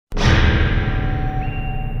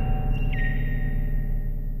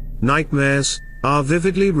Nightmares are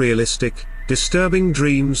vividly realistic, disturbing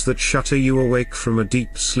dreams that shudder you awake from a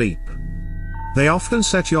deep sleep. They often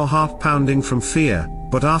set your heart pounding from fear,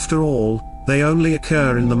 but after all, they only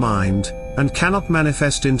occur in the mind, and cannot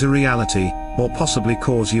manifest into reality, or possibly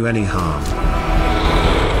cause you any harm.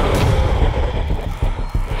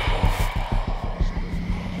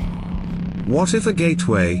 What if a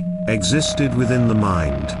gateway existed within the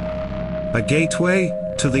mind? A gateway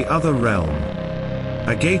to the other realm.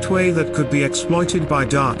 A gateway that could be exploited by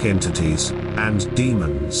dark entities and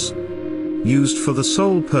demons. Used for the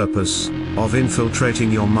sole purpose of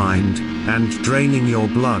infiltrating your mind and draining your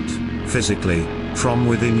blood, physically, from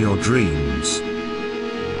within your dreams.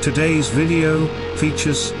 Today's video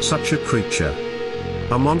features such a creature.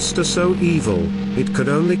 A monster so evil, it could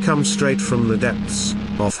only come straight from the depths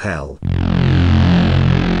of hell.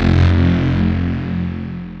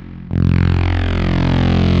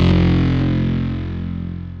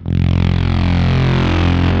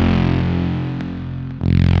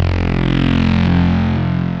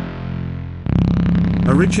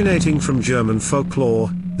 Originating from German folklore,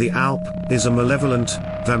 the Alp is a malevolent,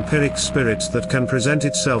 vampiric spirit that can present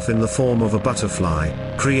itself in the form of a butterfly,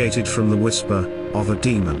 created from the whisper of a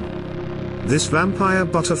demon. This vampire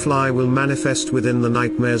butterfly will manifest within the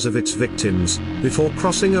nightmares of its victims, before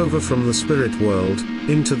crossing over from the spirit world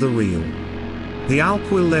into the real. The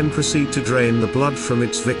Alp will then proceed to drain the blood from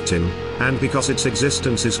its victim, and because its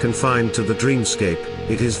existence is confined to the dreamscape,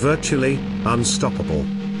 it is virtually unstoppable.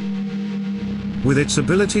 With its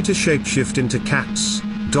ability to shapeshift into cats,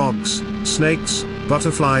 dogs, snakes,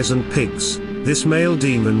 butterflies and pigs, this male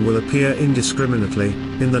demon will appear indiscriminately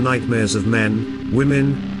in the nightmares of men,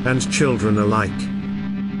 women, and children alike.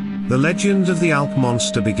 The legend of the Alp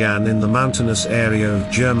Monster began in the mountainous area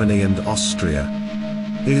of Germany and Austria.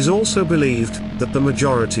 It is also believed that the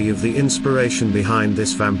majority of the inspiration behind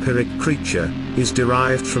this vampiric creature is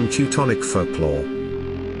derived from Teutonic folklore.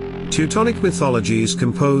 Teutonic mythology is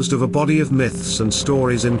composed of a body of myths and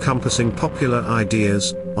stories encompassing popular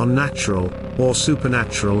ideas on natural, or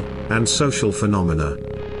supernatural, and social phenomena.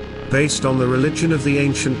 Based on the religion of the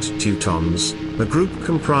ancient Teutons, a group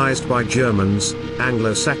comprised by Germans,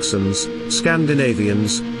 Anglo-Saxons,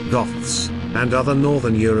 Scandinavians, Goths, and other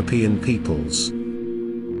northern European peoples.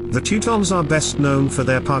 The Teutons are best known for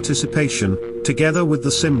their participation, together with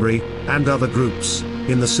the Cimbri, and other groups,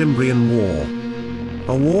 in the Cimbrian War.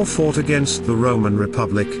 A war fought against the Roman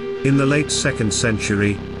Republic, in the late 2nd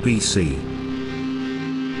century, BC.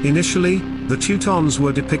 Initially, the Teutons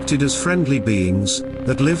were depicted as friendly beings,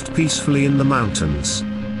 that lived peacefully in the mountains.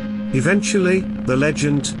 Eventually, the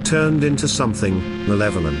legend turned into something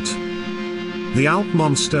malevolent. The Alp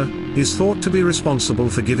Monster is thought to be responsible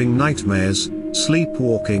for giving nightmares,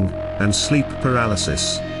 sleepwalking, and sleep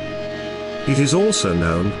paralysis. It is also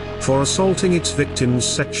known for assaulting its victims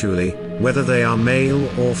sexually, whether they are male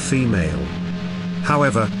or female.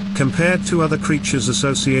 However, compared to other creatures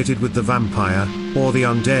associated with the vampire, or the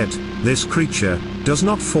undead, this creature does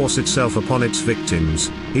not force itself upon its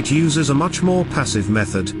victims. It uses a much more passive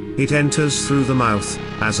method. It enters through the mouth,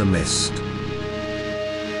 as a mist.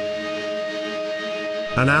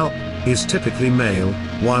 An Alp is typically male,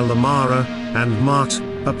 while the Mara and Mart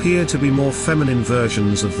appear to be more feminine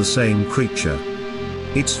versions of the same creature.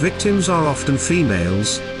 Its victims are often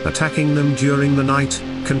females, attacking them during the night,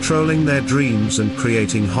 controlling their dreams and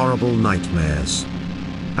creating horrible nightmares.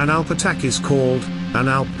 An Alp attack is called an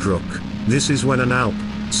Alpdruck. This is when an Alp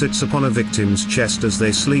sits upon a victim's chest as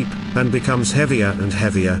they sleep, and becomes heavier and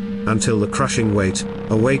heavier, until the crushing weight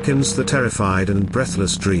awakens the terrified and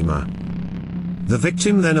breathless dreamer. The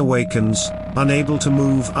victim then awakens, unable to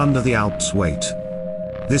move under the Alp's weight.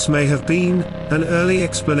 This may have been an early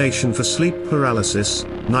explanation for sleep paralysis,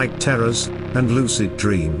 night terrors, and lucid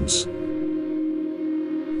dreams.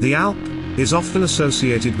 The Alp is often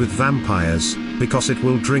associated with vampires, because it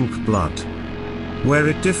will drink blood. Where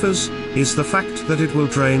it differs is the fact that it will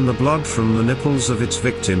drain the blood from the nipples of its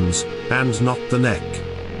victims, and not the neck.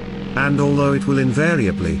 And although it will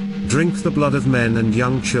invariably drink the blood of men and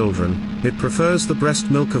young children, it prefers the breast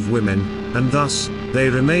milk of women, and thus, they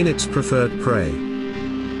remain its preferred prey.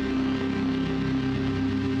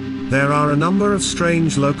 There are a number of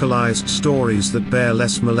strange localized stories that bear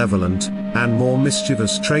less malevolent, and more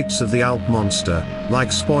mischievous traits of the Alp Monster, like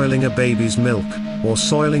spoiling a baby's milk, or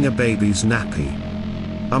soiling a baby's nappy.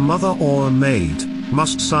 A mother or a maid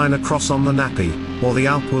must sign a cross on the nappy, or the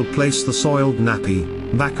Alp will place the soiled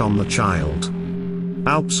nappy back on the child.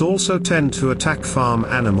 Alps also tend to attack farm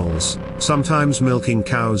animals, sometimes milking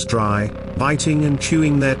cows dry, biting and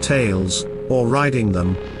chewing their tails, or riding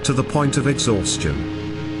them to the point of exhaustion.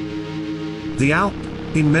 The Alp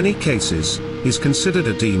in many cases, is considered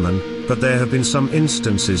a demon, but there have been some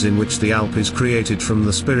instances in which the Alp is created from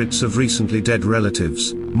the spirits of recently dead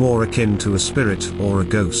relatives, more akin to a spirit or a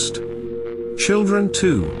ghost. Children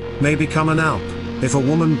too may become an Alp, if a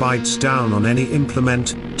woman bites down on any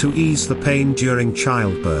implement, to ease the pain during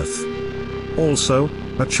childbirth. Also,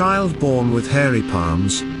 a child born with hairy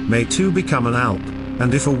palms may too become an Alp,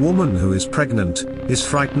 and if a woman who is pregnant is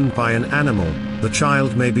frightened by an animal, the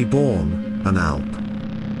child may be born an Alp.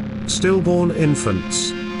 Stillborn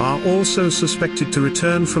infants are also suspected to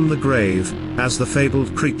return from the grave as the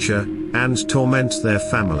fabled creature and torment their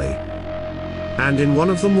family. And in one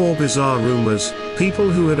of the more bizarre rumors, people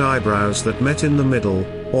who had eyebrows that met in the middle,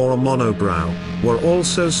 or a monobrow, were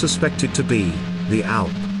also suspected to be the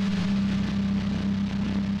Alp.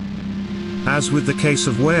 As with the case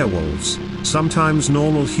of werewolves, sometimes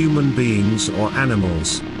normal human beings or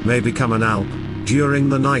animals may become an Alp during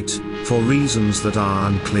the night, for reasons that are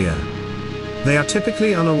unclear. They are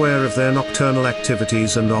typically unaware of their nocturnal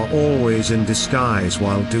activities and are always in disguise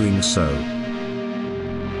while doing so.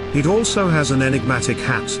 It also has an enigmatic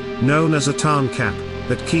hat, known as a tarn cap,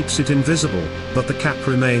 that keeps it invisible, but the cap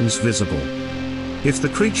remains visible. If the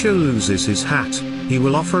creature loses his hat, he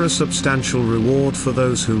will offer a substantial reward for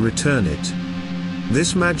those who return it.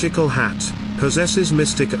 This magical hat possesses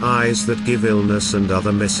mystic eyes that give illness and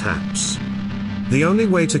other mishaps. The only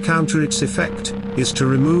way to counter its effect is to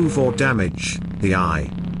remove or damage the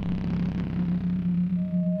eye.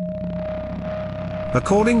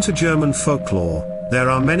 According to German folklore, there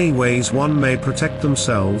are many ways one may protect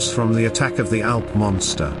themselves from the attack of the Alp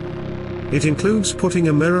Monster. It includes putting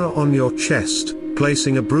a mirror on your chest,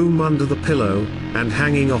 placing a broom under the pillow, and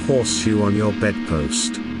hanging a horseshoe on your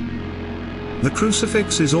bedpost. The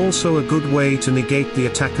crucifix is also a good way to negate the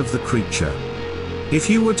attack of the creature. If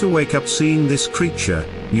you were to wake up seeing this creature,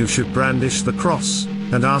 you should brandish the cross,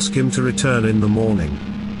 and ask him to return in the morning.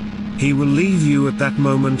 He will leave you at that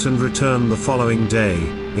moment and return the following day,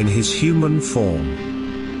 in his human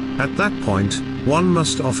form. At that point, one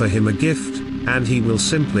must offer him a gift, and he will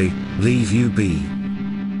simply leave you be.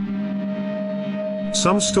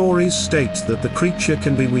 Some stories state that the creature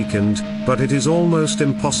can be weakened, but it is almost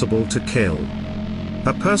impossible to kill.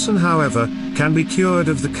 A person, however, can be cured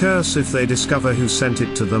of the curse if they discover who sent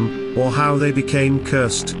it to them, or how they became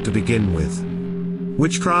cursed to begin with.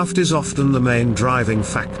 Witchcraft is often the main driving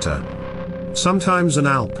factor. Sometimes an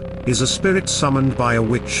Alp is a spirit summoned by a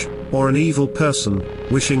witch, or an evil person,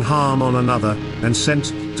 wishing harm on another, and sent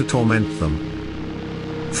to torment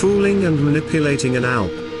them. Fooling and manipulating an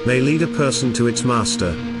Alp may lead a person to its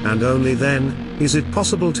master, and only then is it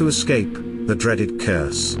possible to escape the dreaded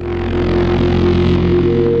curse.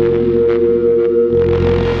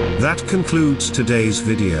 That concludes today's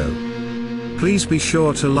video. Please be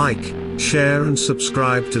sure to like, share and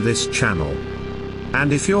subscribe to this channel.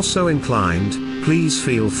 And if you're so inclined, please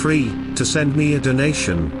feel free to send me a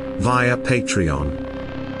donation via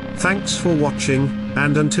Patreon. Thanks for watching,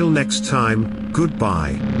 and until next time,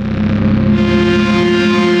 goodbye.